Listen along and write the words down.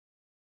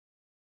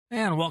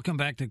And welcome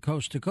back to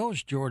Coast.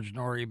 George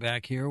Norrie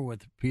back here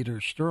with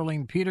Peter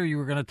Sterling. Peter, you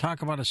were going to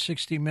talk about a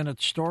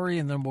 60-minute story,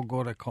 and then we'll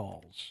go to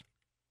calls.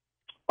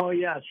 Oh,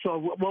 yeah.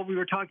 So, well, we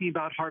were talking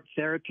about harp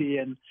therapy,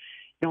 and,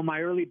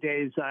 my early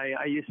days,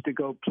 I used to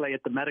go play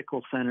at the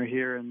medical center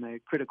here in the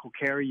critical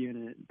care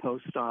unit,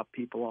 post-op,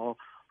 people all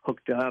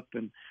hooked up,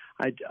 and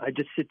I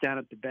just sit down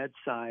at the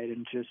bedside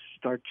and just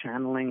start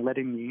channeling,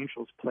 letting the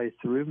angels play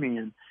through me,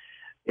 and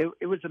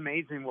it was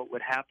amazing what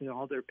would happen.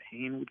 All their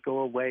pain would go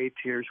away,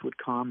 tears would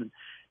come, and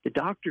the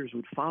doctors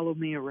would follow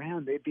me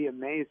around. They'd be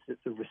amazed at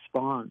the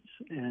response,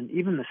 and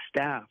even the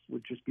staff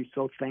would just be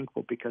so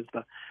thankful because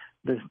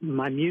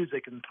my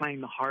music and playing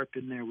the harp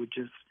in there would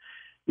just,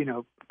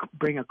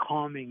 bring a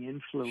calming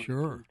influence.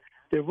 Sure.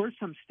 There were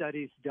some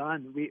studies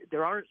done.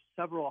 There are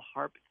several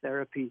harp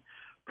therapy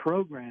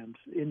programs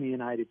in the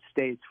United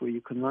States where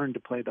you can learn to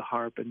play the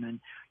harp and then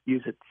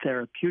use it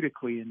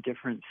therapeutically in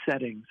different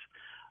settings.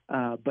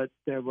 But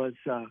there was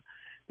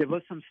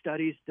some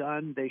studies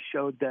done. They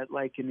showed that,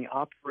 like in the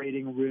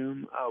operating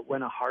room,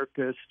 when a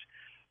harpist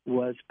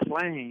was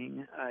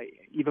playing,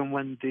 even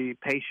when the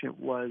patient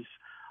was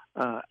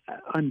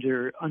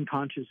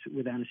unconscious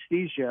with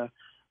anesthesia,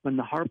 when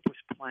the harp was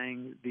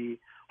playing, the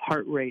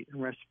heart rate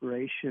and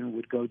respiration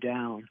would go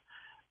down.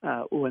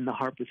 When the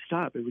harp would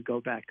stop, it would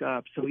go back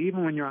up. So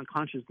even when you're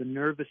unconscious, the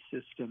nervous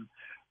system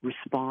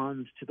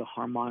responds to the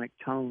harmonic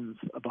tones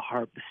of a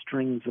harp, the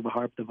strings of a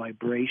harp, the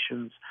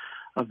vibrations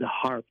of the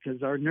harp,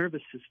 because our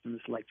nervous system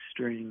is like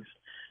strings.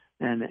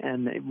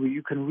 And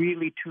you can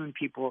really tune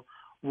people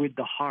with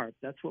the harp.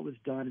 That's what was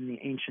done in the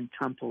ancient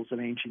temples of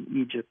ancient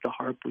Egypt. The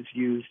harp was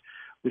used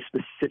with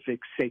specific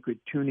sacred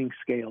tuning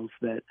scales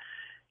that,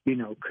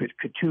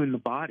 could tune the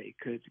body,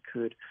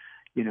 could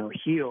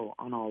heal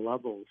on all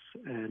levels.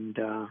 And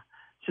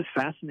it's just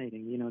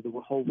fascinating,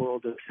 the whole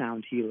world of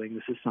sound healing.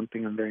 This is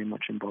something I'm very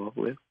much involved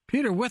with.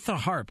 Peter, with the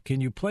harp, can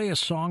you play a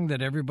song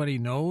that everybody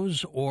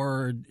knows,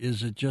 or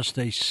is it just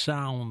a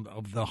sound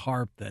of the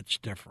harp that's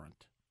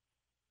different?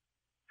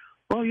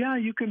 Well, yeah,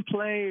 you can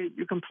play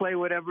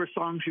whatever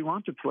songs you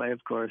want to play,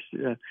 of course.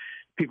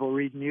 People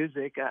read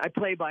music. I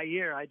play by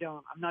ear.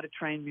 I'm not a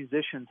trained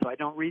musician, so I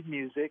don't read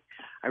music.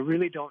 I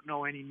really don't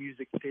know any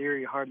music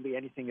theory, hardly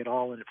anything at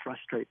all, and it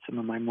frustrates some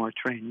of my more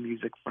trained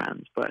music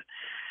friends. But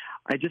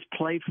I just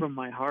play from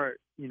my heart.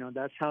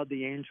 That's how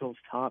the angels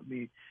taught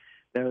me.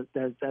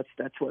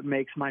 That's what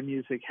makes my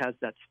music has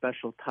that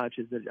special touch,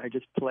 is that I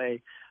just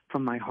play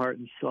from my heart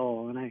and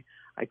soul. And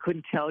I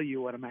couldn't tell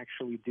you what I'm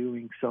actually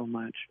doing so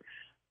much,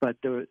 but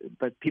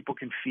people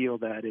can feel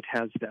that it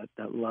has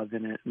that love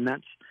in it. And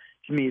that's,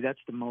 to me, that's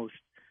the most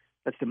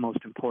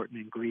important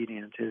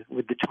ingredient, is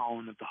with the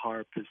tone of the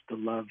harp, is the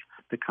love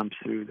that comes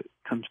through, that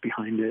comes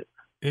behind it.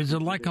 Is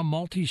it like a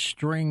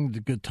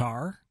multi-stringed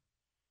guitar?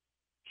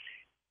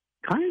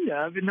 Kind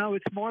of. No,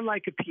 it's more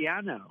like a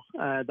piano,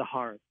 the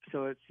harp.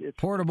 So it's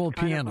portable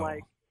piano.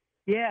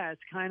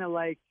 It's kind of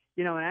like,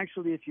 and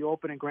actually if you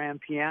open a grand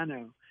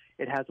piano,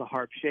 it has a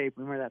harp shape.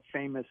 Remember that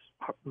famous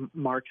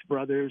Marx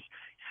Brothers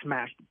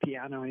smashed the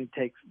piano, and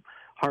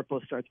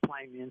Harpo starts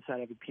playing the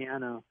inside of a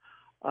piano.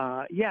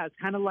 It's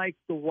kind of like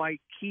the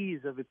white keys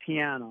of a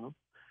piano,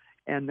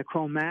 and the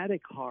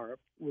chromatic harp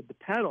with the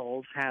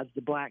pedals has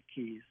the black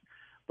keys.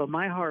 But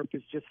my harp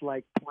is just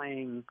like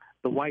playing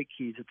the white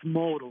keys. It's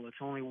modal. It's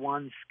only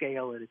one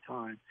scale at a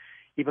time,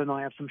 even though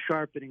I have some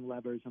sharpening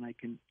levers and I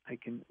can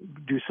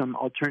do some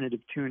alternative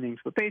tunings.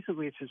 But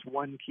basically, it's just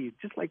one key,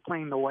 just like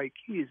playing the white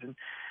keys. And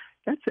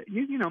that's it.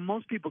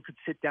 Most people could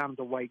sit down with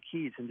the white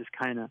keys and just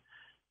kind of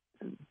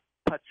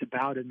putz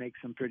about and make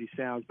some pretty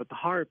sounds. But the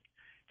harp,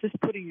 just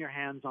putting your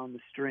hands on the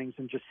strings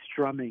and just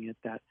strumming it,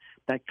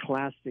 that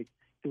classic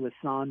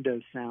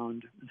glissando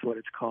sound is what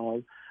it's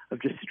called,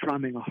 of just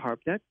strumming a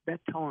harp. That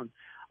tone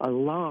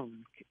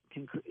alone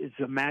is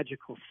a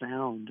magical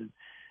sound. And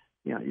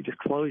you just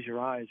close your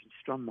eyes and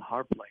strum the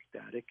harp like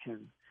that. It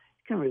can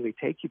really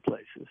take you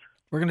places.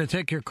 We're going to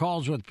take your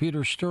calls with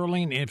Peter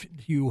Sterling. If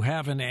you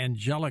have an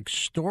angelic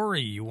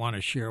story you want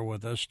to share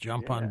with us,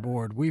 jump on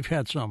board. We've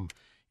had some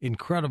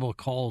incredible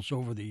calls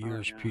over the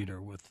years, Peter,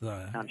 with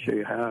I'm sure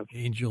you have.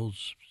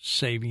 Angels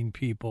saving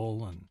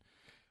people and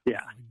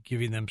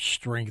giving them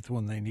strength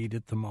when they need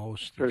it the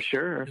most. For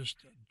sure.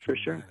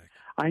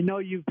 I know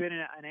you've been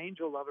an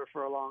angel lover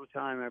for a long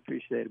time. I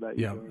appreciate about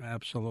you. Yeah,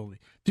 absolutely.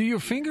 Do your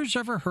fingers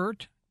ever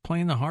hurt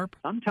playing the harp?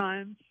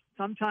 Sometimes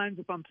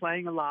if I'm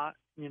playing a lot,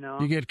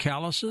 You get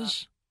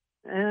calluses?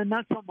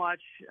 Not so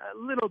much. A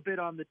little bit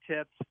on the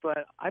tips,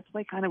 but I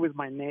play kind of with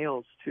my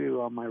nails,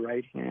 too, on my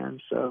right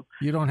hand. So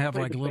you don't have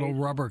like little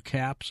rubber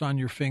caps on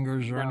your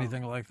fingers or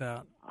anything like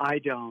that? I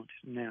don't,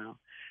 no.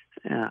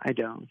 I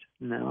don't,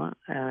 no.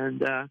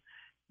 And,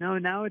 no,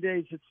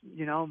 nowadays, it's,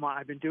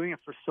 I've been doing it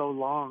for so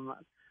long.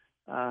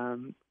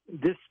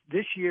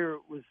 This year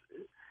was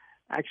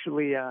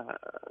actually,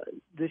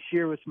 this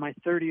year was my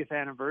 30th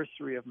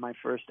anniversary of my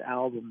first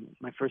album.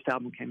 My first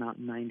album came out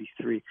in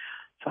 93.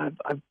 So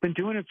I've been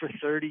doing it for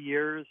 30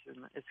 years,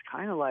 and it's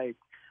kind of like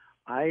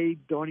I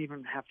don't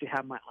even have to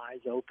have my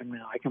eyes open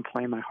now. I can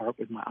play my harp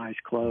with my eyes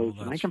closed,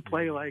 and I can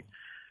play like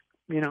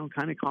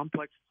kind of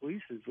complex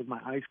voices with my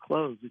eyes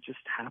closed. It just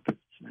happens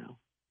now.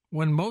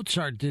 When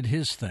Mozart did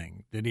his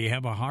thing, did he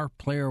have a harp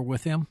player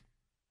with him?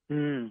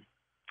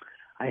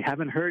 I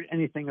haven't heard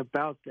anything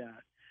about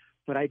that,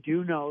 but I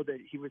do know that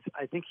he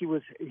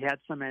had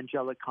some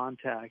angelic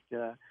contact.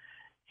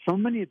 So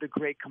many of the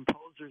great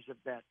composers of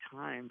that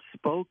time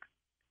spoke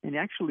and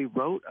actually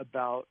wrote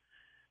about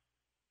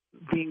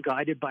being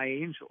guided by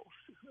angels.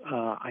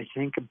 I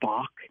think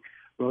Bach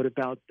wrote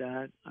about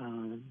that,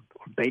 or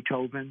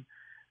Beethoven.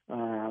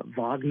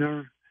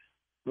 Wagner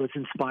was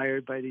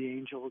inspired by the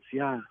angels.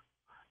 Yeah,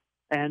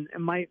 and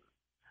my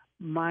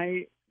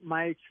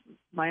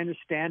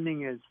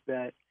understanding is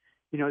that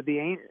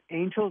the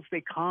angels,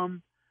 they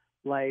come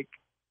like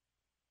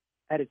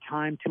at a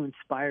time to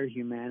inspire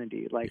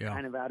humanity,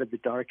 kind of out of the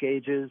Dark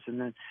Ages, and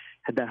then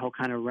had that whole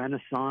kind of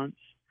Renaissance,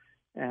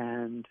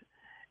 and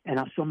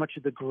how so much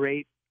of the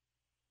great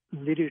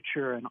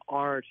literature and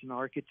art and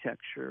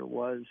architecture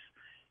was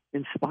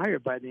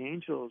inspired by the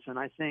angels. And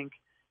I think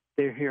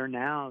they're here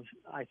now.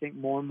 I think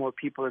more and more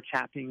people are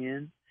tapping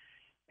in,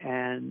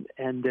 and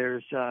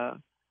there's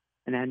an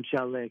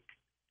angelic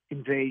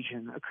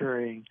invasion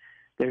occurring.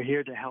 They're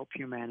here to help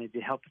humanity,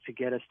 to help to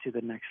get us to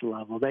the next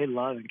level. They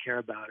love and care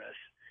about us,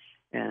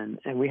 and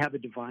we have a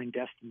divine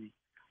destiny.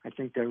 I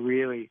think they're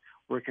really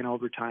working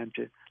overtime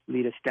to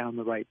lead us down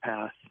the right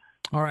path.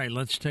 All right,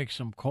 let's take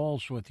some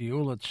calls with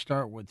you. Let's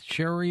start with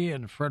Sherry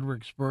in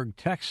Fredericksburg,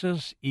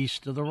 Texas,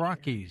 east of the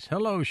Rockies.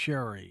 Hello,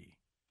 Sherry.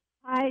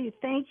 Hi,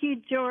 thank you,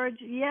 George.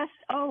 Yes,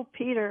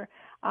 Peter,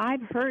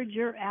 I've heard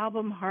your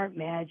album, Heart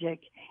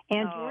Magic,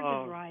 and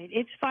George is right.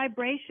 It's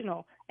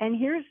vibrational, and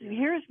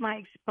here's my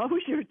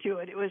exposure to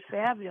it. It was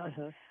fabulous.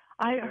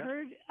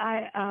 I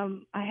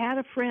had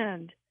a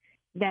friend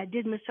that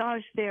did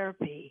massage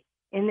therapy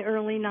in the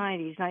early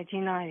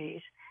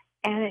 1990s,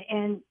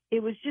 and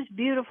it was just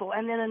beautiful.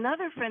 And then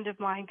another friend of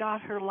mine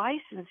got her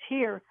license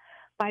here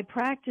by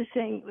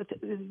practicing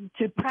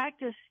to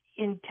practice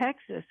in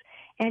Texas,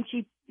 and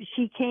she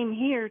came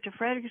here to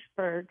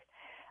Fredericksburg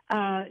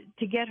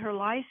to get her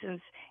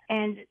license,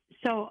 and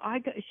so I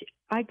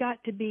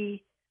got to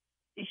be.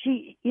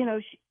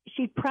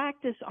 She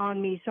practiced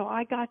on me, so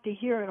I got to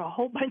hear it a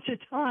whole bunch of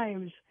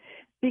times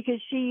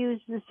because she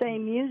used the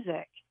same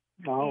music.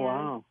 Oh,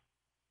 wow.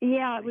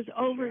 Yeah, it was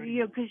over,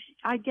 because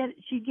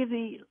she'd give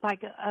me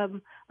like a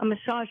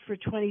massage for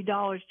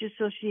 $20 just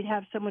so she'd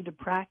have someone to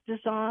practice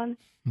on.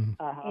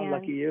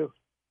 Lucky you.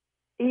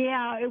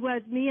 Yeah, it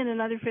was me and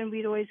another friend.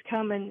 We'd always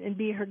come and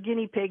be her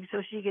guinea pig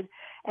so she could,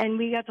 and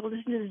we got to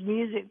listen to this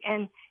music.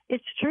 And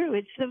it's true.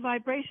 It's the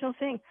vibrational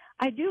thing.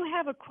 I do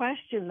have a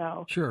question,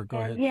 though. Sure, go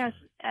ahead. Yes,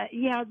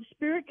 the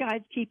spirit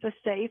guides keep us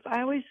safe.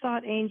 I always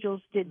thought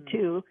angels did,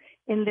 too,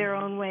 in their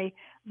own way.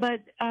 But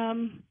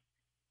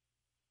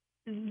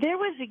there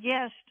was a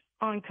guest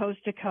on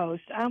Coast to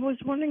Coast. I was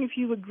wondering if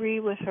you agree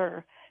with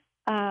her.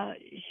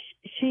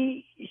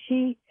 She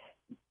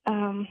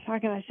how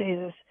can I say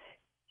this?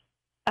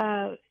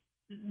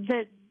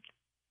 That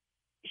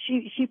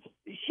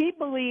she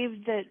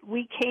believed that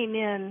we came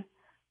in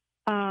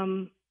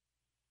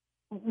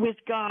with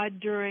God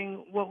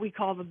during what we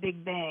call the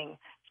Big Bang,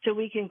 so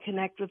we can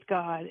connect with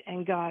God,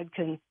 and God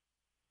can.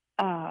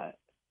 Well,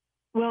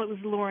 it was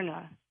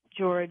Lorna,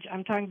 George.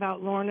 I'm talking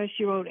about Lorna.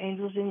 She wrote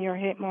 "Angels in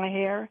My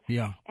Hair."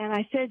 Yeah.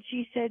 And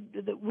she said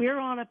that we're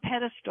on a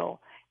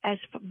pedestal.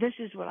 This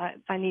is what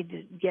I need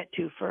to get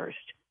to first.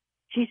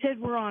 She said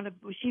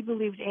she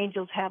believes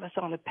angels have us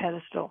on a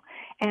pedestal.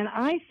 And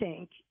I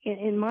think,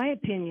 in my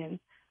opinion,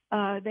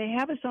 they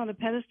have us on a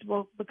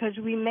pedestal because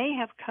we may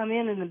have come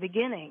in the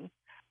beginning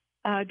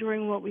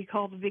during what we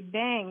call the Big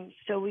Bang,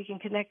 so we can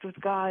connect with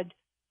God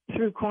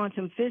through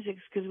quantum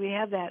physics because we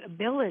have that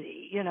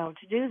ability,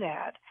 to do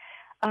that.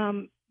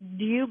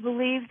 Do you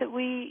believe that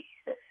we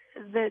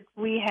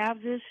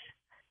have this?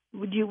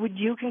 Would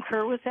you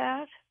concur with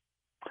that?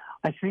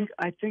 I think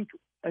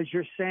as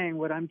you're saying,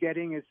 what I'm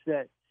getting is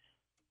that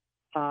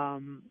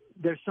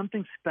there's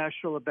something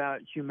special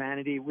about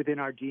humanity within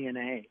our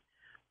DNA.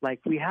 Like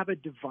we have a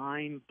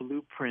divine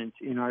blueprint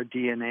in our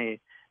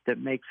DNA that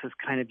makes us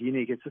kind of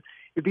unique.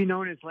 It'd be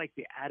known as like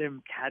the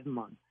Adam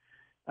Kadmon.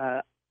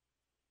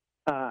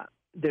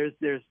 There's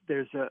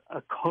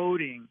a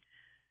coding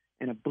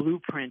and a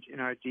blueprint in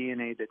our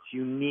DNA that's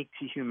unique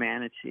to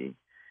humanity,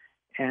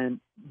 and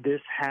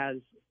this has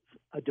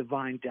a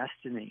divine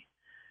destiny.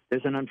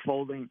 There's an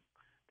unfolding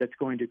that's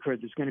going to occur.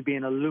 There's going to be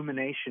an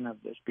illumination of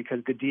this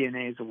because the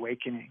DNA is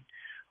awakening,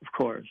 of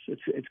course.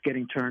 It's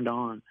getting turned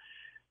on.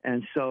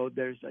 And so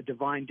there's a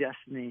divine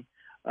destiny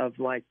of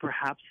like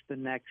perhaps the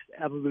next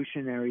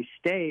evolutionary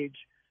stage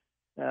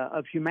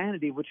of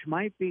humanity, which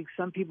might be,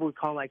 some people would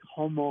call like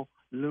homo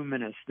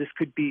luminous. This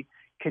could be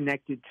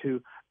connected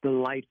to the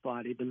light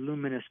body, the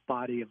luminous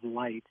body of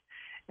light.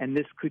 And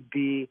this could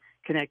be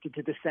connected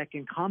to the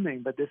second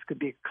coming, but this could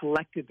be a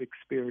collective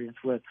experience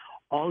with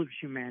all of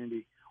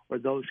humanity, or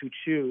those who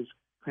choose,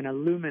 can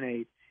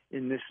illuminate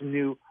in this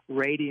new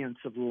radiance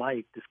of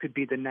light. This could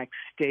be the next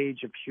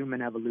stage of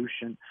human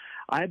evolution.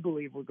 I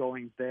believe we're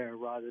going there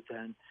rather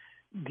than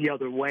the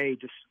other way,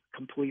 just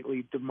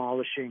completely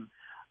demolishing,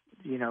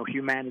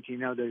 humanity.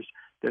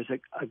 There's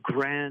a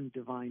grand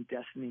divine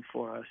destiny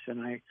for us,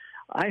 and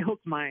I hook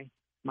my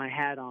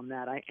hat on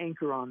that. I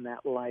anchor on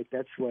that light.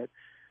 That's what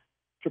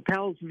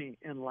propels me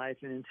in life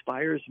and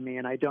inspires me,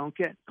 and I don't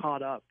get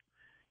caught up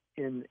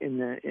in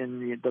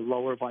the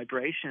lower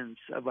vibrations.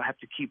 I have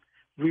to keep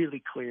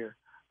really clear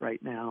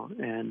right now,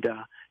 and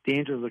the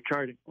angels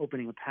are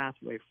opening a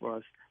pathway for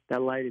us.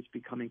 That light is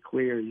becoming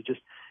clear. You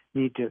just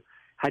need to.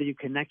 How do you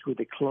connect with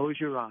it? Close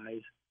your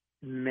eyes,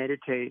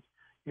 meditate,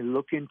 and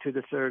look into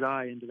the third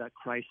eye, into that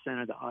Christ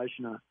center, the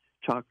Ajna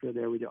chakra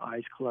there with your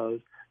eyes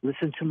closed.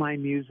 Listen to my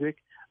music.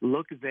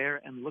 Look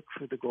there and look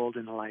for the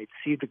golden light.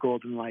 See the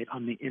golden light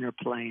on the inner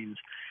planes,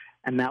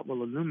 and that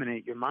will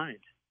illuminate your mind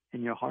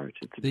and your heart.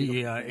 It's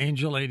the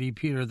angel lady,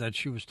 Peter, that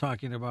she was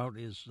talking about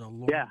is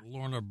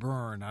Lorna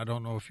Byrne. I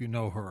don't know if you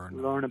know her or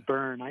not. Lorna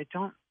Byrne. I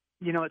don't,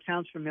 it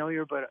sounds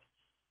familiar, but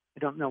I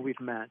don't know we've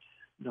met.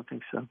 I don't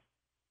think so.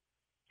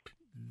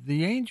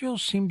 The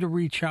angels seem to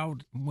reach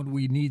out when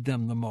we need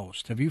them the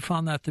most. Have you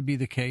found that to be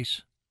the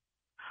case?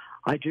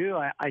 I do.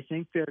 I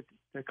think they're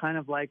kind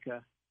of like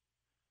a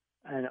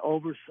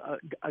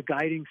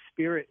guiding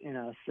spirit in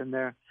us, and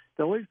they're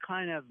always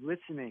kind of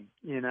listening,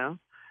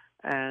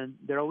 and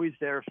they're always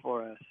there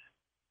for us.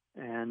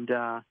 And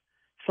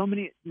so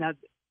many. Now,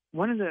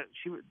 one of the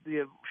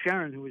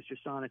Sharon, who was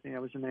just on, I think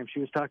that was her name. She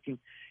was talking,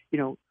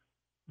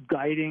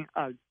 guiding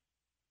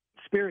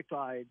spirit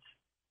guides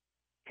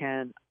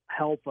can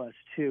help us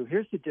too.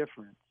 Here's the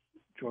difference,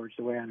 George,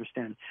 the way I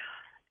understand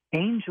it.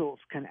 Angels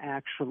can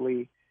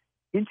actually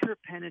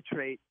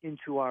interpenetrate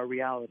into our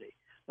reality.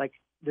 Like,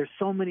 there's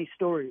so many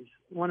stories.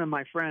 One of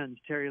my friends,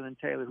 Terry Lynn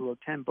Taylor, who wrote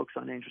 10 books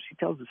on angels, she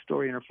tells a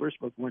story in her first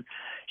book when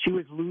she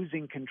was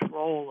losing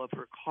control of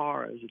her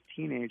car as a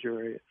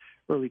teenager,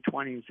 early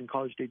 20s, in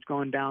college stage,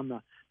 going down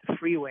the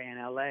freeway in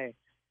L.A.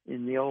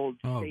 in the old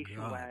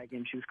station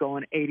wagon. She was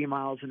going 80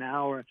 miles an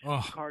hour. The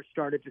car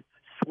started to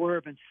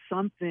swerve, and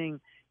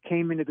something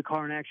came into the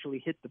car and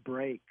actually hit the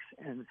brakes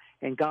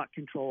and got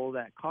control of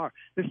that car.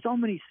 There's so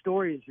many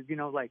stories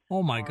of, like,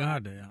 oh my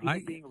God, people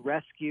being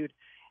rescued.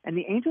 And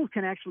the angels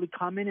can actually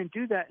come in and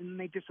do that, and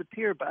they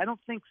disappear. But I don't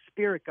think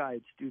spirit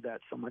guides do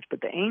that so much.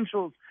 But the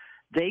angels,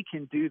 they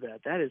can do that.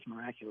 That is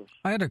miraculous.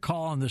 I had a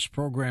call on this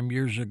program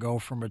years ago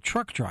from a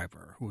truck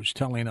driver who was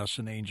telling us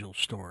an angel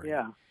story.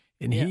 Yeah.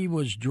 And he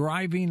was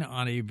driving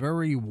on a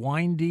very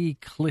windy,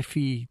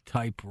 cliffy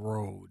type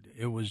road.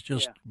 It was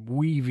just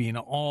weaving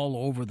all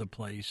over the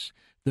place.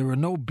 There were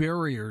no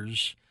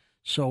barriers,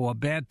 so a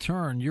bad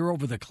turn, you're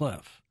over the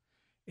cliff.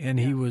 And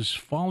he was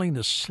falling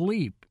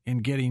asleep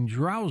and getting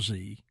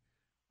drowsy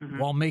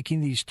while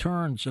making these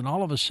turns. And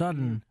all of a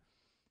sudden,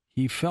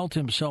 he felt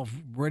himself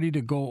ready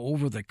to go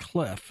over the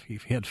cliff. He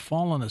had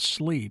fallen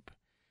asleep.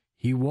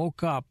 He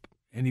woke up,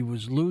 and he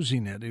was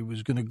losing it. He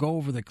was going to go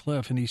over the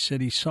cliff, and he said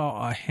he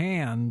saw a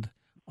hand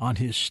on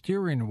his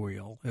steering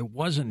wheel. It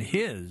wasn't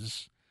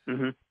his.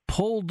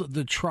 Pulled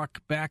the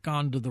truck back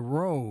onto the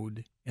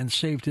road and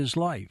saved his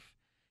life.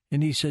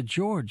 And he said,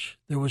 George,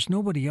 there was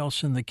nobody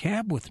else in the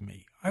cab with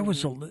me. I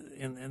was,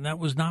 and that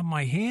was not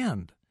my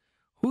hand.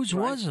 Whose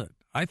was it?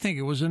 I think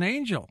it was an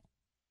angel.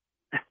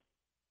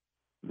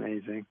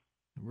 Amazing.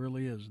 It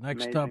really is.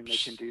 Next Amazing up, they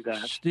can do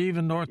that. Steve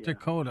in North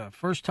Dakota.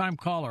 First-time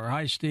caller.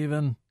 Hi,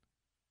 Stephen.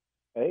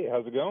 Hey,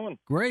 how's it going?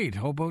 Great.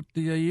 How about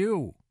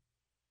you?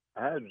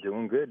 I'm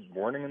doing good.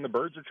 Morning and the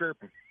birds are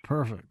chirping.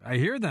 Perfect. I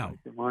hear them.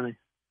 Good morning.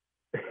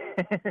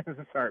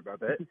 Sorry about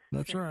that.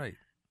 That's all right.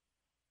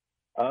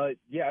 I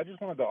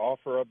just wanted to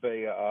offer up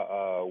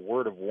a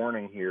word of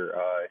warning here.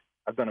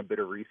 I've done a bit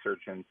of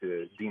research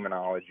into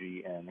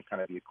demonology and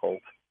kind of the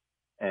occult,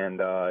 and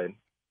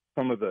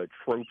some of the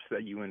tropes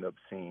that you end up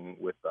seeing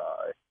with,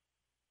 I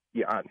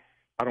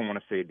don't want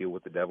to say a deal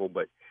with the devil,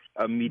 but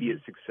immediate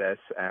success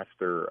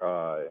after,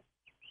 or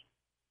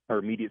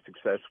immediate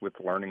success with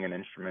learning an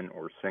instrument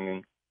or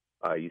singing.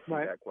 You see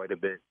that quite a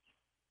bit.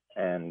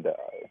 And,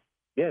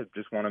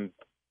 just want to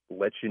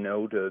let you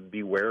know to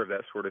beware of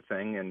that sort of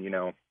thing. And,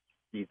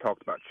 you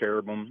talked about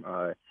cherubim.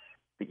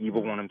 The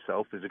evil one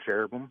himself is a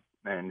cherubim,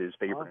 and his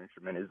favorite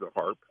instrument is the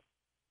harp.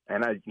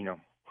 And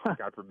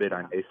God forbid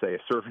I may say a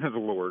servant of the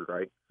Lord,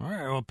 right? All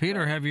right. Well,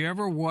 Peter, have you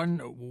ever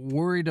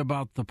worried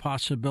about the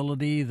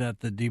possibility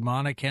that the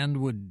demonic end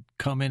would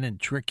come in and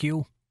trick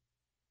you?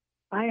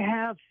 I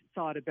have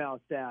thought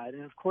about that,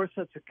 and of course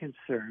that's a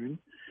concern.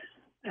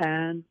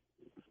 And,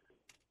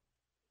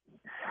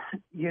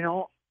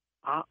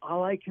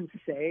 all I can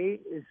say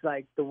is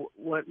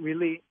what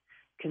really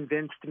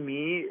convinced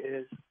me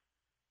is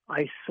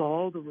I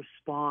saw the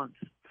response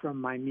from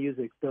my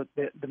music,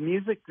 the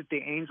music that the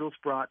angels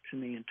brought to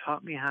me and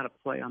taught me how to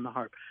play on the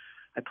harp.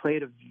 I play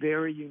it a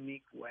very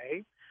unique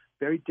way,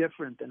 very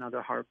different than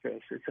other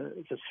harpists.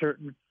 It's a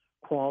certain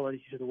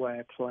quality to the way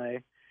I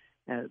play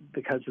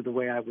because of the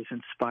way I was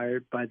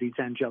inspired by these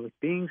angelic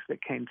beings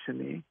that came to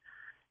me.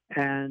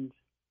 And,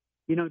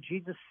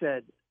 Jesus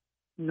said,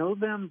 know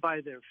them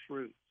by their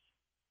fruits.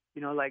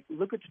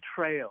 Look at the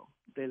trail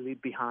they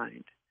leave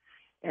behind.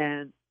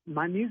 And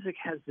my music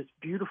has this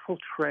beautiful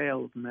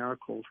trail of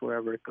miracles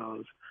wherever it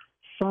goes.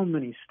 So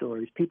many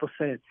stories. People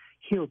say it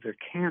healed their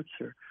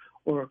cancer,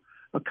 or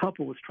a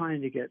couple was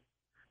trying to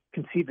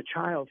conceive a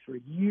child for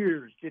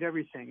years, did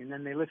everything, and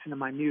then they listen to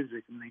my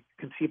music and they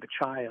conceive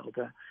a child.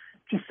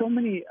 Just so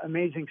many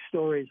amazing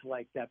stories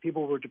like that.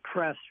 People were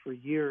depressed for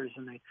years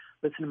and they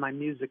listen to my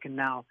music and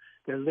now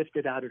they're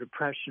lifted out of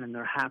depression and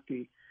they're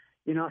happy.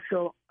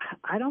 So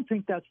I don't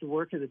think that's the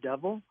work of the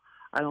devil.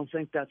 I don't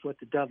think that's what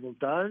the devil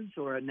does,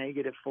 or a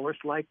negative force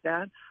like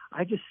that.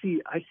 I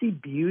see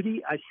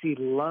beauty. I see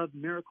love,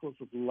 miracles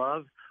of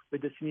love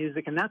with this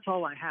music, and that's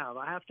all I have.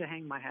 I have to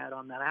hang my hat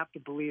on that. I have to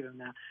believe in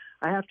that.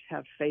 I have to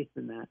have faith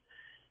in that.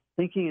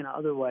 Thinking in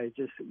other ways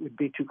just would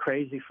be too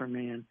crazy for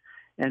me. And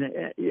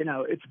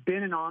it's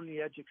been an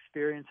on-the-edge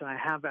experience, and I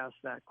have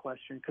asked that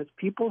question because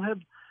people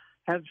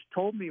have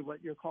told me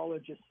what your caller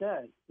just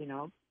said,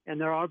 and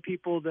there are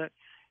people that,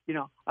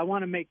 I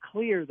want to make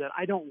clear that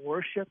I don't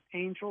worship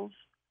angels.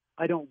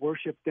 I don't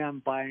worship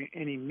them by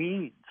any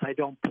means. I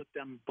don't put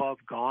them above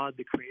God,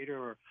 the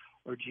Creator,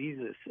 or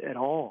Jesus at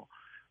all.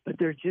 But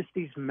they're just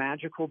these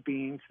magical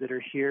beings that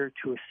are here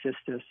to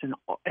assist us. And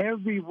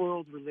every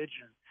world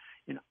religion,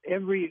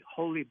 every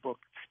holy book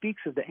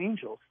speaks of the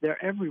angels.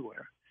 They're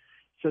everywhere.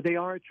 So they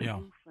are a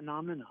true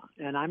phenomenon,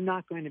 and I'm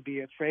not going to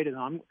be afraid of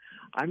them.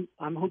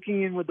 I'm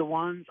hooking in with the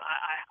ones.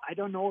 I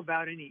don't know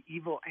about any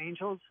evil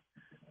angels.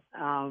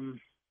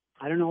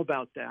 I don't know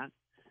about that.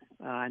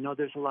 I know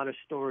there's a lot of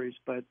stories,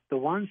 but the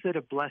ones that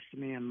have blessed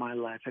me in my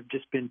life have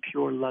just been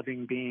pure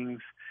loving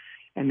beings,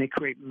 and they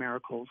create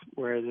miracles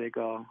where they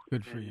go.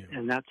 Good for you.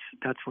 And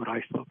that's what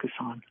I focus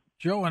on.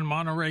 Joe in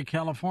Monterey,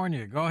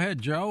 California. Go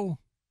ahead, Joe.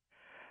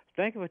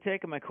 Thank you for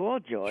taking my call,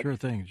 George. Sure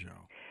thing,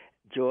 Joe.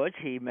 George,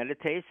 he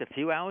meditates a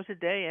few hours a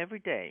day, every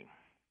day.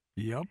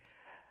 Yep.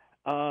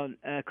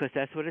 Because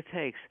that's what it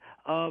takes.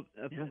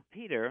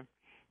 Peter,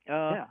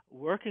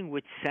 working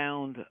with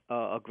sound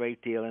a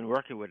great deal and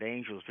working with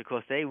angels,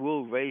 because they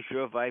will raise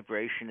your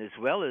vibration as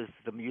well as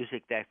the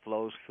music that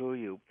flows through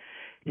you.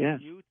 Yes.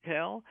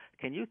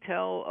 Can you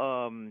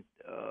tell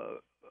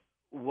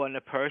when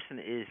a person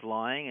is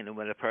lying and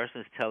when a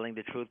person is telling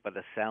the truth by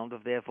the sound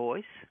of their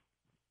voice?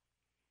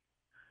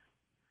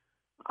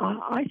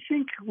 I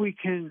think we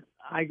can.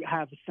 I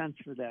have a sense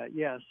for that.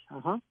 Yes.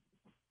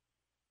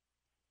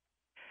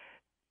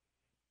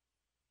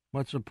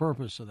 What's the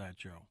purpose of that,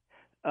 Joe?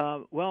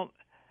 Well,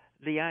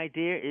 the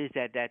idea is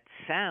that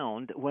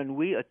sound, when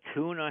we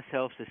attune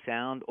ourselves to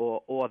sound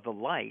or the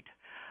light,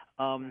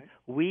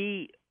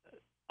 we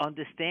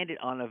understand it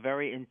on a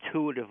very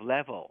intuitive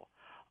level.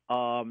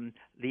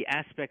 The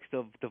aspects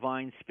of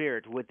divine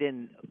spirit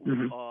within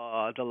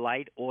the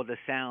light or the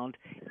sound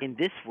in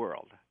this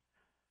world.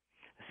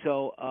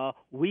 So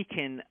we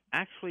can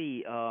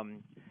actually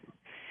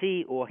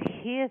see or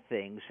hear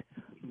things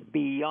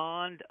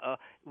beyond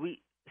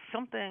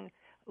something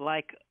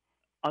like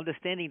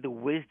understanding the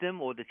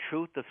wisdom or the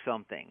truth of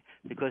something,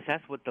 because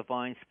that's what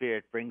divine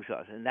spirit brings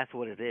us, and that's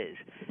what it is.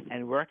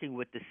 And working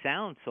with the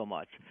sound so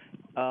much,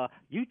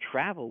 you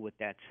travel with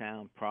that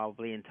sound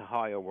probably into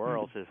higher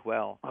worlds as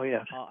well. Oh,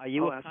 yes. Are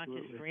you a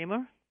conscious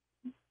dreamer?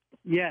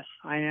 Yes,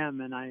 I am,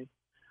 and I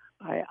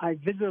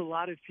visit a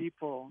lot of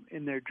people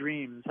in their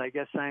dreams. I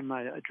guess I'm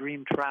a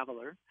dream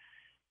traveler,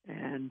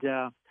 and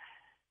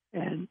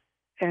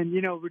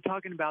we're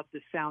talking about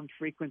the sound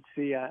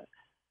frequency.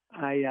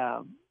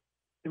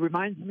 It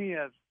reminds me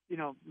of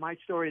my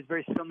story is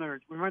very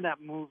similar. Remember that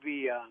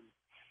movie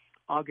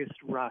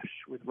August Rush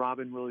with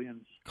Robin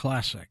Williams?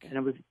 Classic. And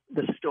it was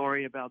the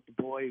story about the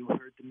boy who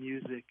heard the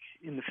music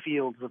in the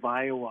fields of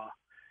Iowa,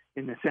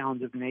 in the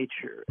sounds of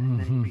nature, and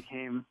then he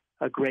became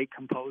a great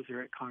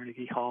composer at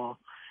Carnegie Hall.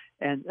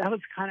 And that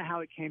was kind of how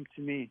it came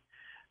to me.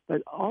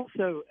 But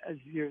also, as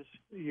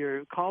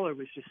your caller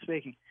was just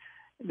speaking,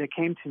 that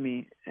came to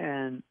me.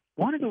 And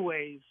one of the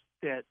ways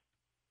that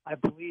I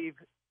believe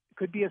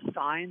could be a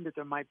sign that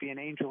there might be an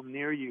angel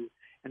near you,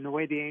 and the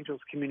way the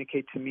angels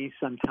communicate to me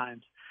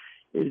sometimes,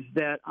 is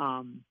that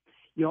I'll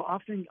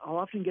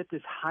often get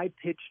this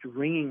high-pitched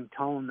ringing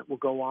tone that will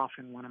go off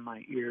in one of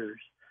my ears.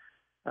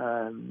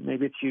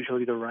 Maybe it's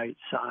usually the right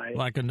side.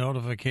 Like a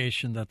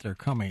notification that they're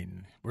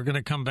coming. We're going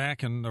to come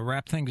back and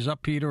wrap things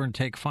up, Peter, and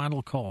take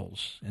final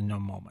calls in a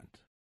moment.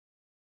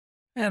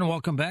 And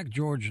welcome back,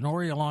 George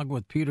Norrie, along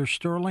with Peter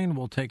Sterling.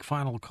 We'll take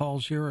final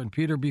calls here. And,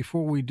 Peter,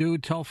 before we do,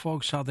 tell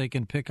folks how they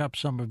can pick up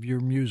some of your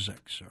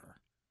music, sir.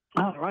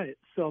 All right.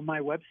 So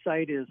my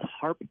website is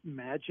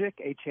harpmagic,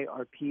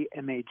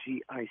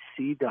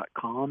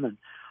 HARPMAGIC.com, and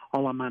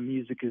all of my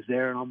music is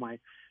there, and all my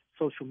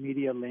social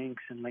media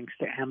links and links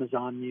to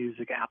Amazon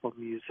Music, Apple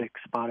Music,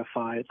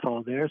 Spotify. It's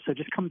all there. So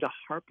just come to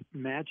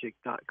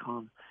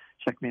harpmagic.com.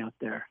 Check me out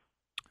there.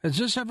 Has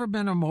this ever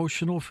been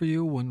emotional for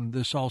you when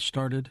this all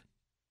started?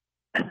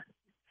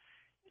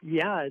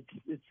 Yeah,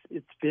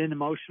 it's been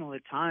emotional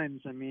at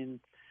times. I mean,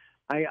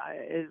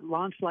 it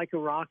launched like a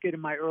rocket in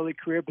my early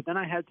career, but then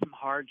I had some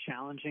hard,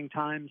 challenging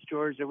times,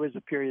 George. There was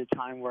a period of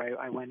time where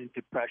I went into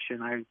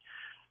depression. I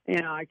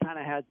kind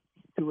of had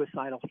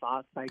suicidal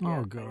thoughts, I guess.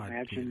 Oh, God, I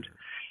imagined. Peter.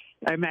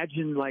 I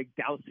imagine like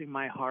dousing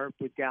my harp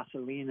with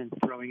gasoline and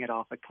throwing it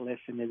off a cliff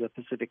into the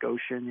Pacific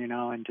Ocean,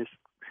 and just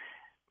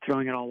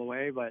throwing it all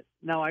away. But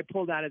no, I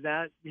pulled out of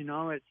that.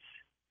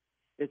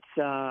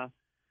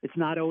 It's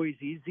not always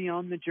easy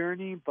on the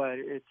journey, but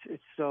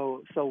it's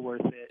so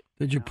worth it.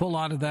 Did you pull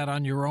out of that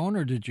on your own,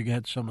 or did you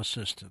get some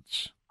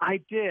assistance?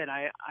 I did.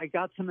 I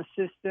got some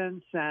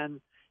assistance,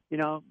 and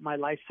my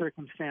life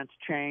circumstance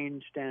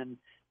changed, and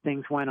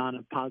things went on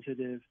a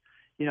positive.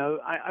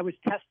 I was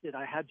tested.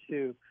 I had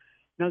to.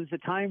 There's a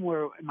time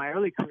where in my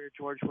early career,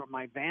 George, where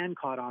my van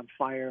caught on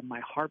fire, and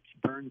my harps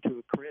burned to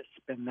a crisp,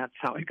 and that's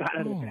how I got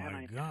out of the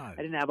van. I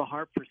didn't have a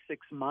harp for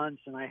 6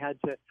 months, and I had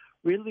to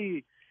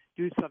really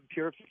do some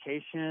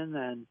purification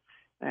and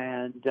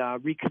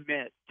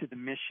recommit to the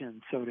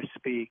mission, so to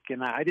speak.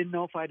 And I didn't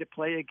know if I had to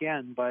play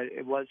again, but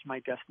it was my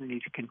destiny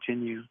to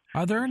continue.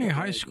 Are there any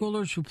high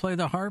schoolers who play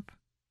the harp?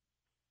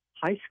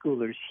 High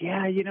schoolers,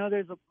 yeah.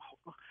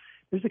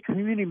 There's a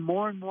community,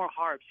 more and more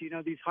harps.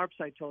 These harps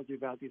I told you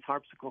about, these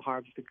harpsichord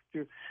harps,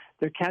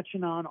 they're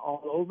catching on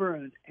all over,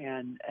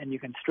 and you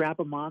can strap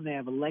them on. They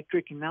have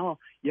electric, and now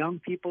young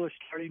people are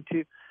starting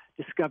to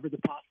discover the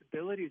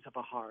possibilities of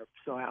a harp.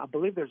 So I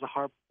believe there's a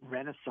harp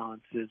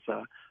renaissance is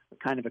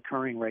kind of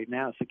occurring right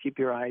now. So keep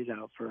your eyes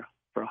out for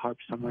a harp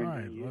somewhere. All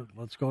right,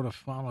 let's go to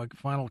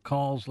final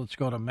calls. Let's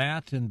go to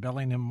Matt in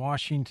Bellingham,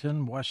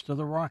 Washington, west of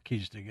the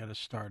Rockies to get us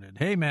started.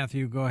 Hey,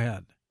 Matthew, go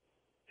ahead.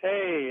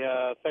 Hey,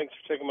 thanks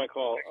for taking my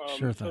call.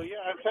 Sure thing. So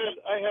yeah,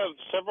 I have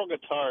several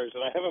guitars,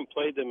 and I haven't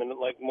played them in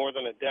like more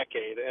than a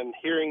decade. And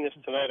hearing this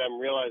tonight, I'm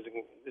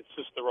realizing it's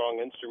just the wrong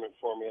instrument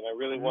for me, and I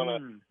really want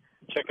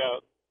to check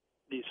out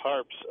these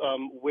harps.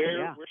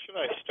 Where should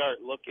I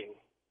start looking?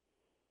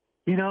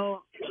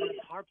 There's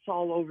harps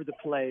all over the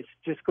place.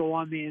 Just go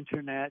on the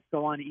internet,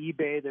 go on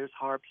eBay. There's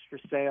harps for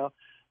sale.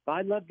 But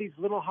I love these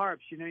little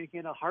harps. You can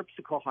get a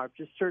harpsichord harp.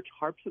 Just search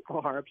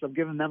harpsichord harps. I'm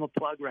giving them a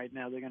plug right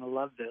now. They're going to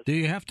love this. Do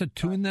you have to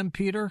tune them,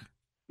 Peter?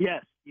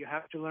 Yes, you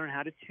have to learn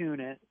how to tune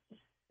it.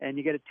 And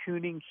you get a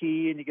tuning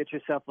key, and you get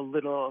yourself a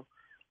little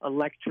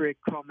electric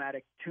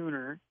chromatic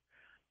tuner.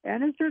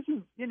 And it's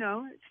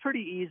pretty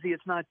easy.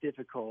 It's not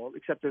difficult,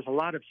 except there's a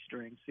lot of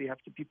strings, so you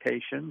have to be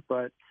patient.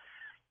 But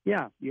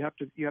yeah, you have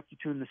to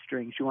tune the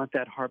strings. You want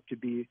that harp to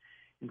be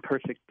in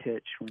perfect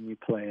pitch when you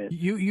play it.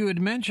 You had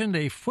mentioned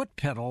a foot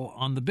pedal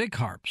on the big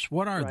harps.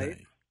 What are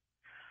they?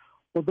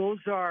 Well, those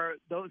are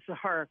the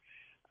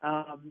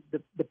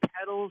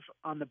pedals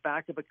on the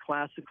back of a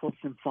classical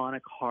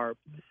symphonic harp.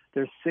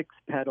 There's 6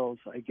 pedals,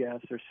 I guess,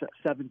 or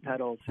 7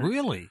 pedals.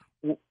 Really?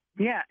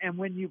 Yeah, and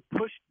when you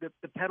push, the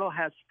pedal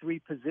has 3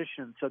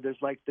 positions. So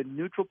there's like the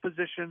neutral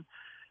position,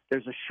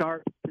 there's a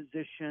sharp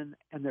position,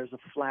 and there's a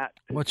flat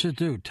position. What's it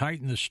do?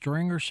 Tighten the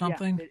string or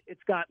something? Yeah,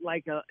 it's got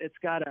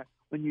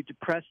when you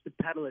depress the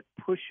pedal, it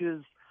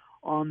pushes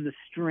on the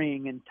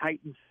string and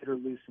tightens it or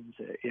loosens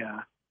it.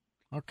 Yeah.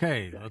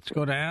 Okay, let's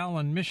go to Al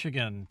in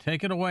Michigan.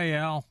 Take it away,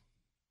 Al.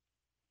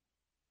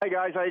 Hi,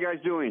 guys. How you guys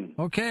doing?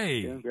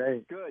 Okay. Doing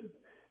great. Good.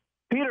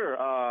 Peter,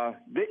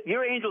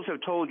 your angels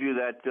have told you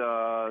that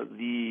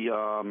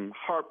the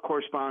harp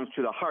corresponds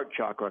to the heart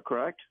chakra,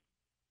 correct?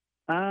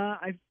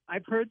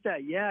 I've heard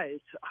that. Yeah,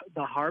 it's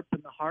the harp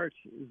and the heart.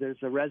 There's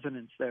a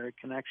resonance there, a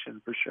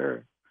connection for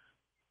sure.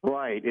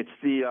 Right. It's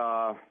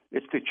the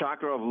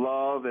chakra of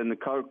love, and the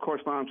color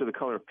corresponds to the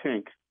color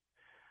pink.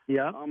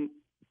 Yeah.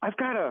 I've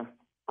got a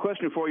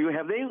question for you.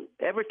 Have they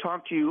ever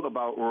talked to you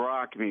about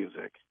rock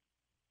music?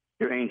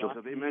 Your angels,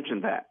 have they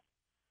mentioned that?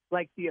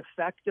 Like the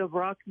effect of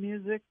rock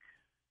music?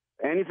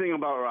 Anything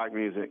about rock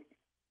music?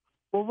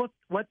 Well,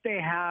 what they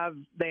have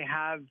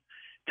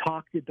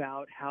talked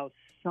about how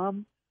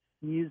some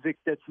music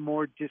that's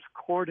more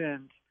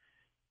discordant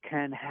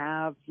can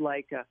have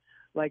like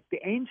the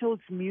angels'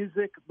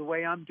 music, the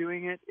way I'm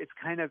doing it, it's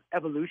kind of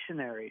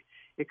evolutionary.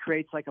 It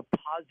creates like a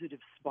positive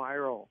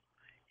spiral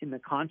in the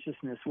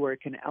consciousness where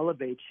it can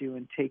elevate you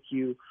and take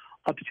you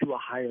up to a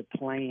higher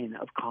plane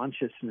of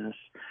consciousness.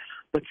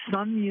 But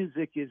some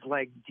music is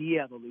like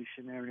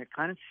de-evolutionary, and it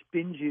kind of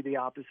spins you the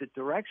opposite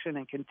direction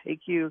and can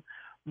take you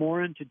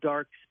more into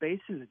dark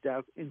spaces,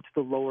 down into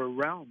the lower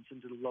realms,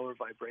 into the lower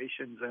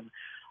vibrations. And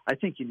I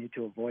think you need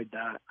to avoid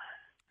that.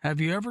 Have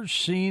you ever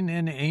seen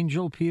an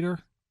angel, Peter?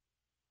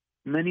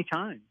 Many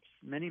times.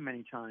 Many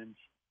times.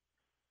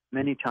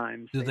 Many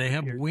times. Do they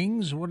have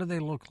wings? What do they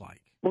look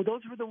like? Well,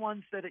 those were the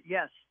ones that,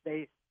 yes,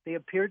 they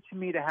appeared to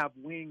me to have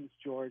wings,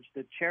 George.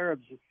 The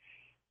cherubs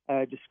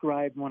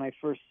described when I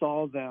first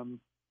saw them.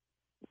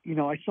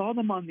 I saw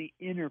them on the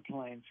inner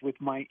planes with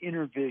my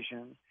inner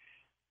vision,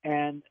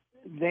 and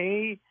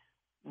they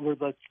were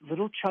the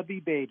little chubby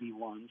baby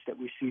ones that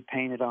we see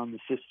painted on the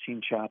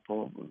Sistine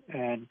Chapel,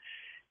 and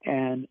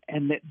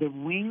the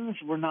wings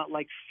were not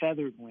like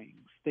feathered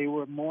wings. They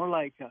were more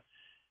like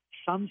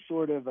some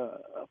sort of a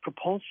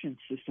propulsion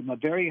system, a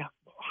very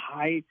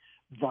high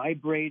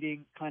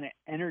vibrating kind of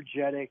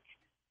energetic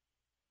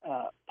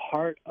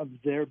part of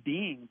their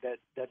being that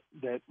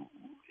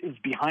is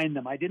behind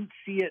them. I didn't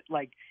see it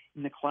like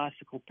in the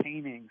classical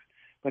paintings,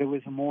 but it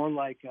was more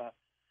like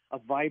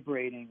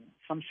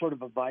some sort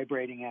of a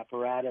vibrating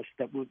apparatus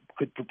that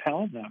could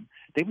propel them.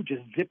 They would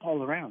just zip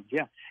all around.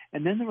 Yeah.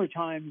 And then there were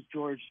times,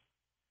 George,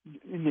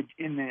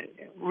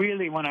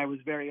 really when I was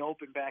very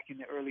open back in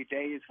the early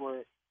days,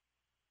 where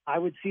I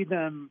would see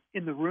them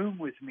in the room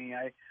with me.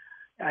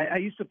 I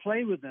used to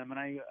play with them, and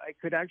I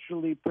could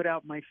actually put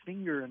out my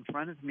finger in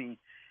front of me,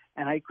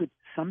 and I could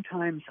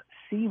sometimes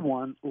see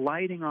one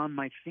lighting on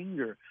my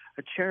finger,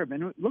 a cherub,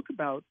 and it looked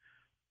about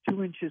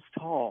 2 inches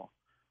tall,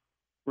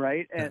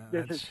 right? And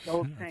there's this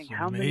old saying,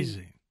 how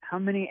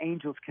many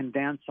angels can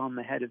dance on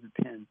the head of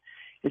a pin?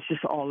 It's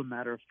just all a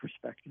matter of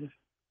perspective.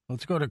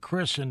 Let's go to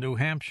Chris in New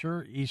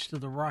Hampshire, east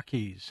of the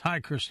Rockies. Hi,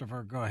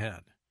 Christopher. Go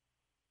ahead.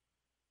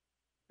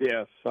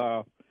 Yes.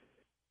 I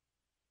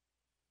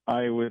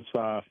was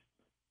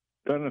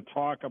going to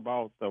talk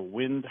about the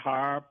wind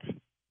harp.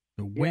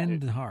 The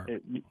wind harp.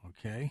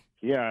 Okay.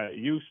 Yeah, it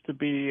used to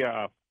be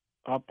up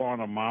on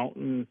a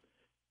mountain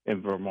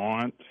in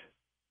Vermont.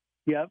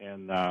 Yep.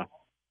 And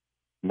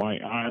my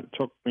aunt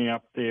took me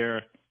up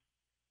there,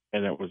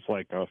 and it was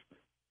like a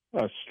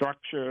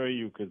structure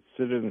you could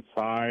sit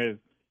inside.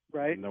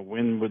 Right. And the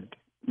wind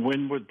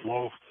would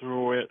blow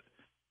through it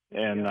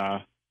and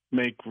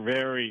make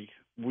very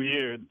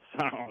weird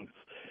sounds.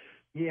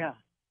 Yeah.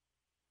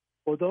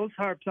 Well, those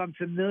harps, I'm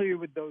familiar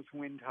with those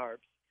wind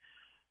harps.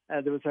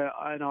 There was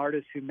an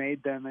artist who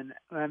made them,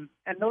 and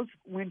those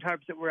wind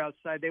harps that were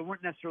outside, they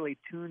weren't necessarily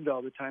tuned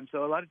all the time.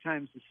 So a lot of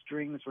times the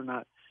strings were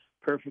not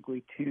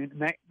perfectly tuned.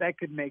 And that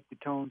could make the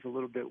tones a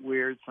little bit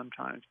weird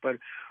sometimes. But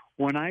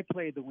when I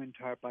play the wind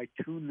harp, I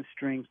tune the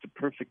strings to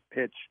perfect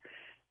pitch,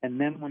 and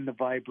then when they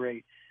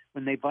vibrate,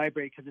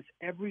 because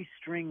every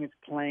string is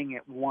playing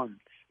at once.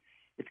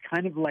 It's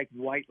kind of like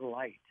white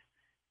light,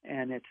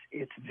 and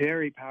it's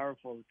very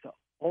powerful. It's an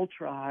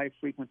ultra high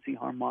frequency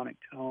harmonic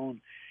tone.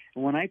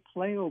 And when I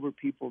play over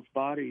people's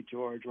body,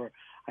 George, or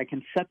I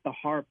can set the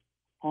harp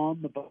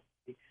on the body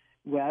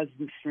as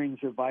the strings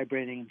are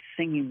vibrating and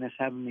singing this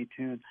heavenly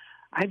tune,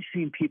 I've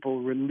seen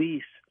people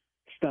release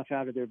stuff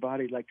out of their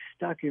body, like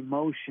stuck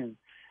emotion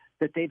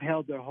that they've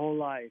held their whole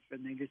life,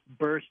 and they just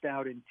burst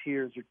out in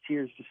tears, or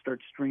tears just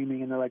start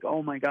streaming, and they're like,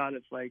 oh my God,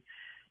 it's like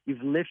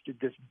you've lifted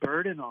this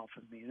burden off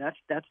of me. And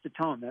that's the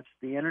tone. That's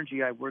the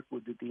energy I work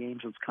with the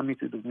angels coming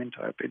through the wind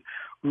harp. It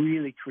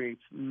really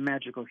creates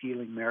magical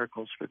healing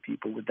miracles for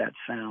people with that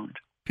sound.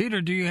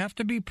 Peter, do you have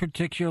to be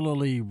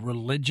particularly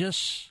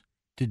religious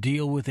to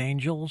deal with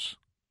angels?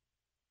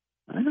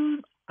 I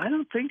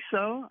don't think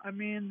so. I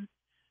mean,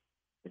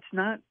 it's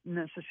not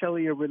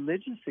necessarily a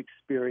religious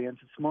experience.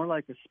 It's more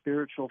like a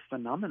spiritual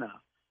phenomena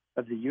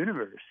of the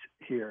universe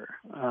here.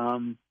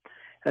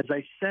 As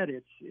I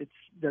said,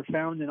 they're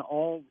found in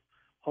all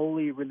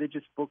holy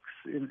religious books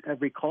in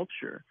every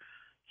culture.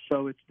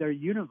 So they're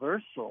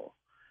universal.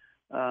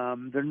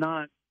 They're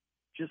not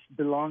just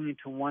belonging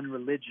to one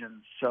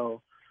religion.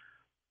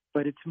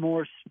 But it's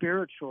more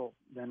spiritual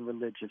than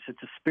religious.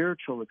 It's a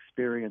spiritual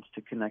experience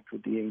to connect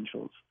with the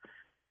angels.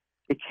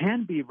 It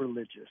can be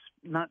religious,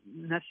 not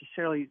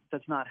necessarily,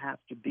 does not have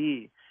to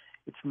be.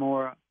 It's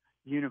more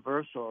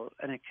universal,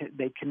 and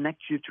they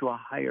connect you to a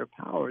higher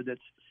power that's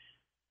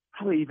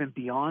probably even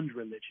beyond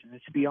religion.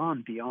 It's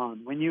beyond.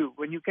 When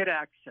you get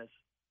access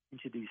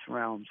into these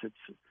realms,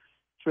 it's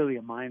really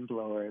a mind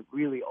blower. It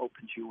really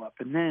opens you up,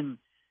 and then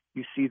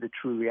you see the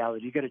true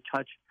reality. You get a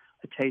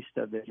taste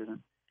of it, and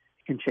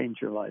it can change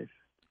your life.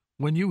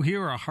 When you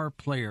hear a harp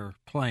player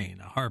playing,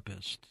 a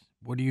harpist,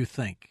 what do you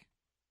think?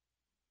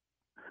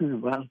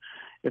 Well,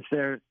 if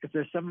they're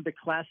some of the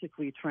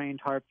classically trained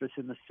harpists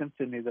in the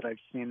symphony that I've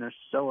seen, they're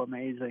so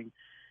amazing,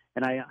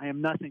 and I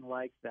am nothing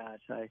like that.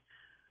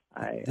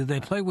 Did they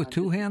play with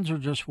two hands or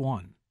just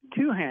one?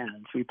 Two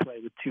hands. We play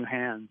with two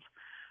hands,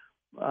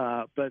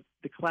 but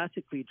the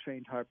classically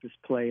trained harpists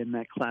play in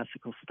that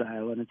classical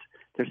style, and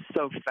they're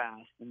so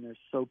fast and they're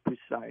so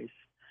precise.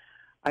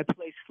 I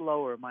play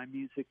slower. My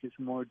music is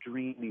more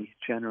dreamy.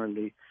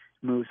 Generally,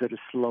 moves at a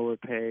slower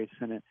pace,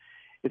 and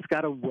it's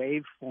got a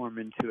waveform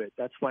into it.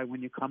 That's why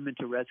when you come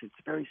into resonance,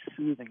 it's very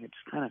soothing. It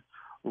just kind of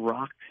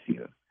rocks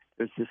you.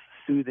 There's this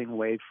soothing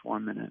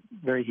waveform in it.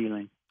 Very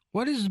healing.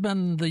 What has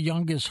been the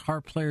youngest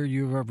harp player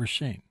you've ever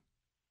seen?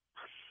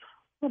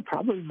 Well,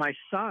 probably my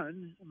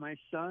son.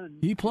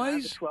 He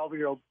plays? I have a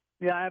 12-year-old.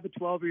 Yeah, I have a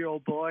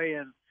 12-year-old boy,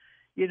 and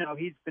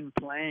he's been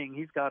playing.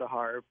 He's got a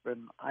harp,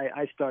 and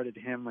I started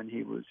him when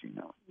he was,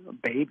 a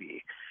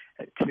baby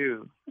at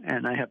 2,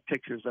 and I have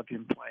pictures of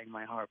him playing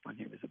my harp when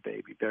he was a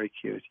baby. Very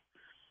cute.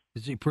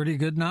 Is he pretty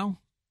good now?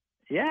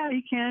 Yeah,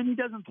 he can. He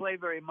doesn't play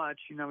very much.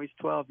 He's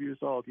 12 years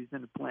old. He's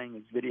into playing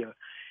his video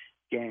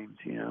games,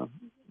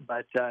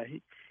 But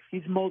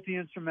he's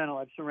multi-instrumental.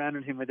 I've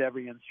surrounded him with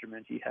every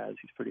instrument he has.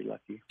 He's pretty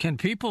lucky. Can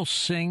people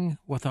sing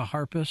with a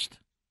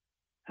harpist?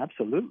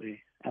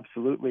 Absolutely.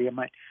 Absolutely. And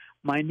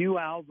my new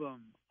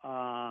album,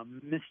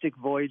 Mystic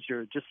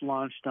Voyager, just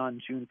launched on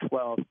June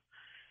 12th.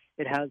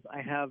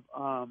 I have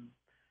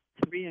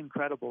 3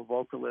 incredible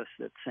vocalists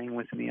that sing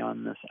with me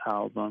on this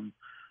album.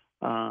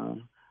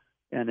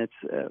 And it's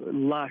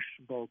lush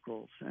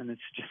vocals, and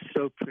it's just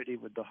so pretty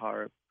with the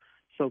harp,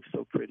 So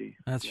pretty.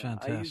 That's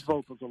fantastic. I use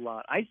vocals a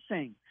lot. I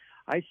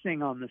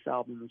sing on this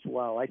album as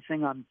well. I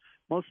sing on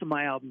most of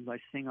my albums. I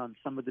sing on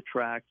some of the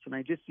tracks, and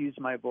I just use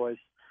my voice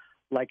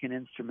like an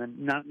instrument,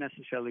 not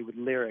necessarily with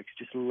lyrics,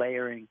 just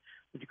layering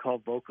what you call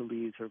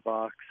vocalese or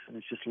vox, and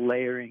it's just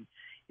layering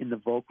in the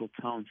vocal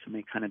tones to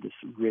make kind of this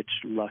rich,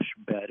 lush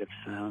bed of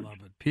sound. I love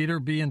it. Peter,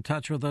 be in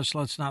touch with us.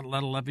 Let's not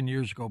let 11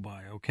 years go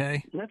by,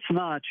 okay? Let's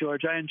not,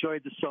 George. I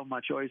enjoyed this so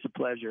much. Always a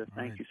pleasure.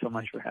 Thank you so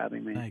much for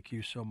having me. Thank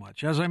you so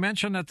much. As I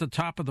mentioned at the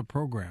top of the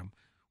program,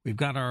 we've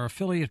got our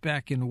affiliate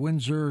back in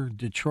Windsor,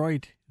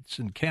 Detroit. It's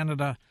in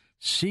Canada,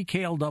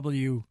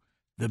 CKLW,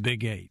 the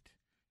Big 8.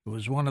 It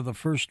was one of the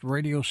first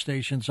radio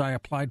stations I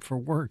applied for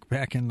work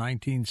back in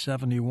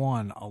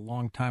 1971, a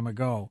long time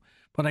ago.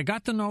 But I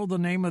got to know the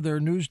name of their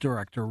news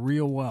director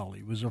real well.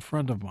 He was a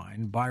friend of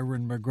mine,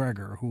 Byron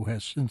McGregor, who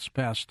has since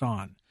passed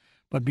on.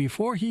 But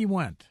before he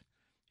went,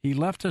 he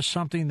left us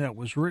something that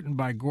was written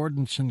by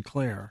Gordon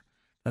Sinclair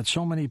that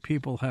so many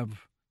people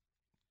have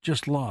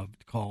just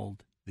loved,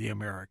 called The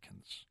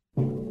Americans.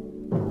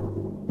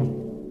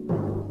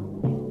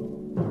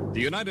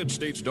 The United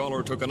States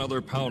dollar took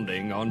another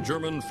pounding on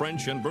German,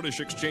 French, and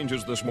British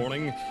exchanges this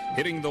morning,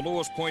 hitting the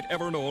lowest point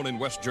ever known in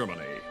West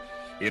Germany.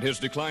 It has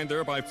declined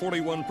there by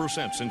 41%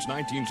 since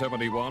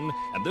 1971,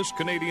 and this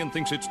Canadian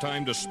thinks it's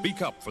time to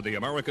speak up for the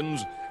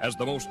Americans as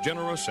the most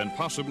generous and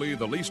possibly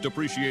the least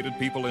appreciated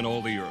people in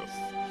all the earth.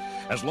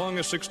 As long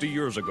as 60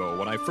 years ago,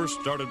 when I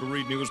first started to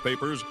read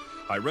newspapers,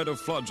 I read of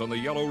floods on the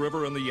Yellow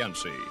River and the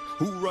Yangtze.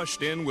 Who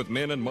rushed in with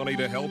men and money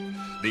to help?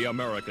 The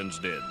Americans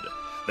did.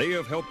 They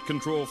have helped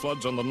control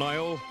floods on the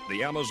Nile,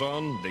 the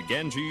Amazon, the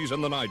Ganges,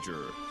 and the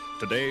Niger.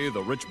 Today,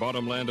 the rich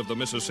bottomland of the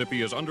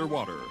Mississippi is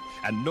underwater,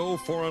 and no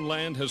foreign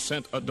land has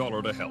sent a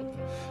dollar to help.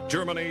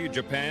 Germany,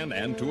 Japan,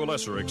 and to a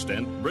lesser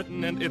extent,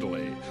 Britain and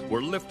Italy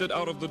were lifted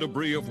out of the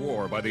debris of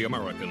war by the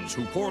Americans,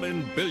 who poured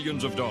in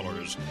billions of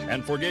dollars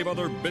and forgave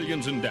other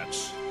billions in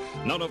debts.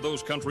 None of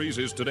those countries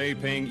is today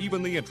paying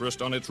even the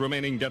interest on its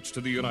remaining debts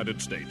to the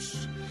United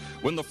States.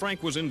 When the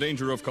franc was in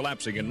danger of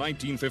collapsing in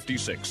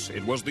 1956,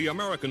 it was the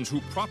Americans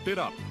who propped it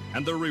up,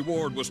 and their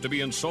reward was to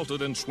be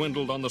insulted and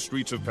swindled on the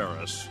streets of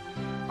Paris.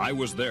 I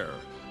was there.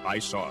 I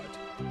saw it.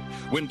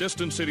 When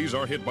distant cities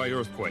are hit by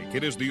earthquake,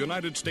 it is the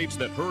United States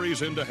that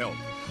hurries in to help.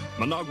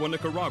 Managua,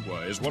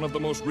 Nicaragua is one of the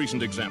most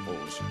recent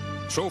examples.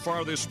 So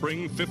far this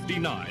spring,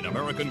 59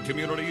 American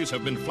communities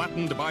have been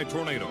flattened by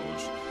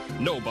tornadoes.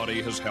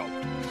 Nobody has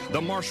helped.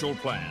 The Marshall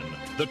Plan,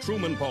 the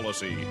Truman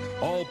Policy,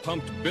 all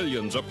pumped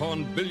billions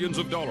upon billions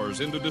of dollars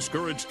into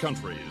discouraged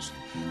countries.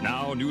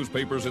 Now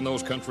newspapers in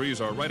those countries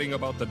are writing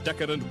about the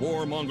decadent,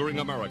 warmongering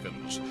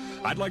Americans.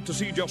 I'd like to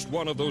see just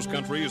one of those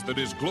countries that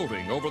is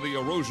gloating over the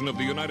erosion of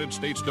the United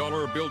States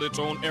dollar build its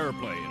own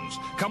airplanes.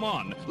 Come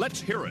on, let's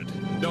hear it.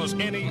 Does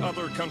any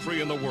other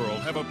country in the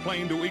world have a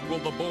plane to equal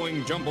the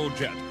Boeing Jumbo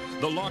Jet,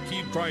 the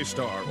Lockheed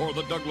TriStar, or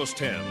the Douglas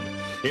 10?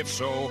 If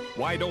so,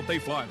 why don't they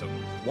fly them?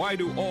 Why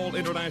do all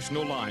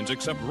international lines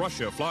except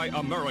Russia fly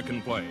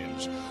American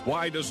planes?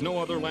 Why does no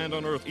other land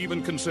on Earth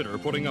even consider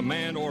putting a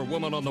man or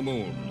woman on the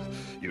moon?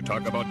 You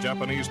talk about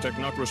Japanese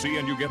technocracy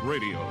and you get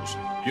radios.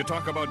 You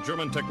talk about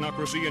German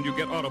technocracy and you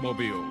get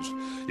automobiles.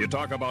 You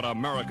talk about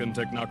American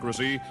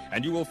technocracy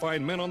and you will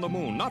find men on the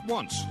moon, not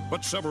once,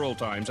 but several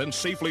times, and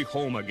safely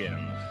home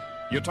again.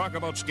 You talk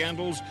about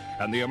scandals,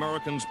 and the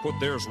Americans put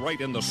theirs right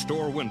in the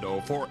store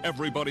window for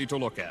everybody to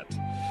look at.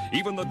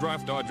 Even the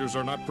draft dodgers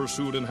are not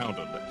pursued and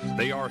hounded.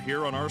 They are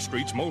here on our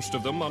streets, most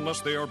of them,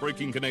 unless they are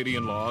breaking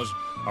Canadian laws,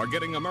 are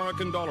getting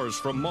American dollars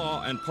from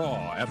Ma and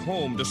Pa at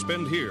home to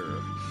spend here.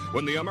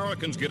 When the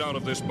Americans get out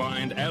of this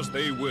bind, as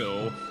they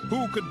will,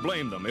 who could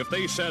blame them if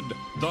they said,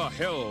 "The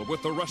hell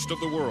with the rest of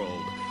the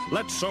world"?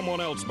 Let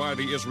someone else buy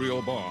the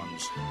Israel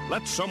bonds.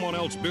 Let someone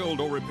else build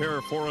or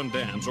repair foreign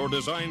dams or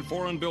design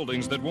foreign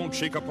buildings that won't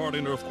shake apart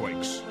in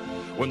earthquakes.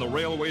 When the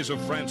railways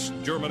of France,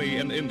 Germany,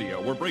 and India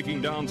were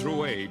breaking down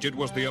through age, it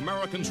was the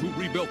Americans who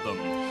rebuilt them.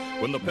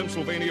 When the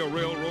Pennsylvania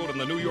Railroad and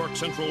the New York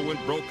Central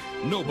went broke,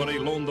 nobody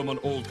loaned them an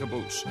old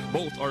caboose.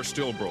 Both are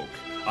still broke.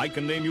 I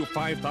can name you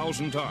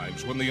 5,000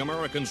 times when the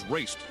Americans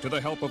raced to the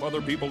help of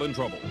other people in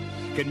trouble.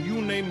 Can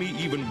you name me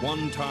even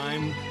one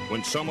time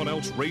when someone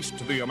else raced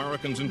to the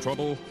Americans in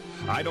trouble?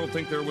 I don't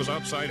think there was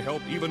outside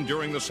help even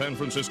during the San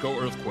Francisco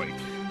earthquake.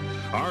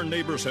 Our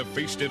neighbors have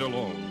faced it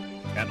alone.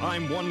 And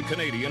I'm one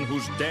Canadian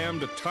who's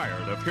damned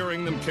tired of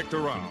hearing them kicked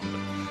around.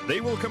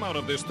 They will come out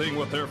of this thing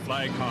with their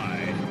flag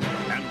high.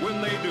 And when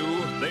they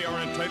do, they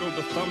are entitled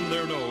to thumb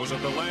their nose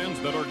at the lands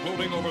that are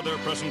gloating over their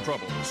present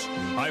troubles.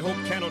 I hope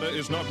Canada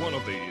is not one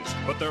of these,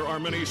 but there are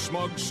many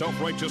smug,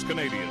 self-righteous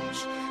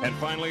Canadians. And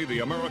finally, the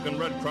American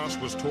Red Cross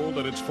was told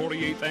at its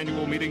 48th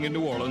annual meeting in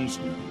New Orleans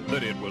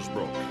that it was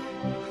broke.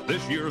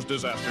 This year's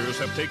disasters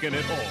have taken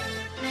it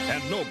all.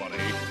 And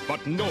nobody,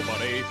 but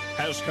nobody,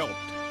 has helped.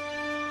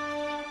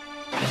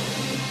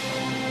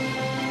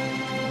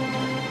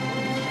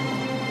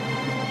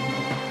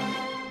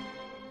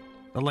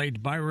 The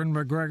late Byron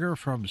McGregor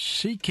from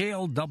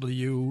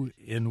CKLW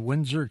in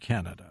Windsor,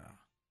 Canada.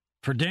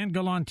 For Dan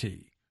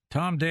Galante,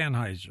 Tom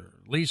Danheiser,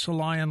 Lisa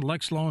Lyon,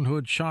 Lex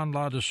Lonehood, Sean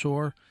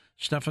Ladesseur,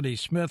 Stephanie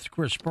Smith,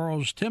 Chris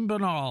Burrows, Tim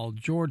Banal,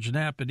 George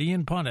Knapp, and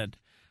Ian Punnett.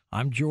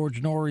 I'm George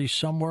Norrie,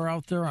 somewhere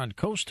out there on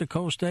Coast to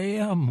Coast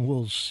AM.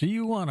 We'll see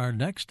you on our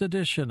next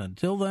edition.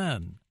 Until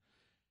then,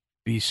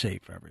 be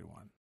safe,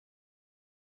 everyone.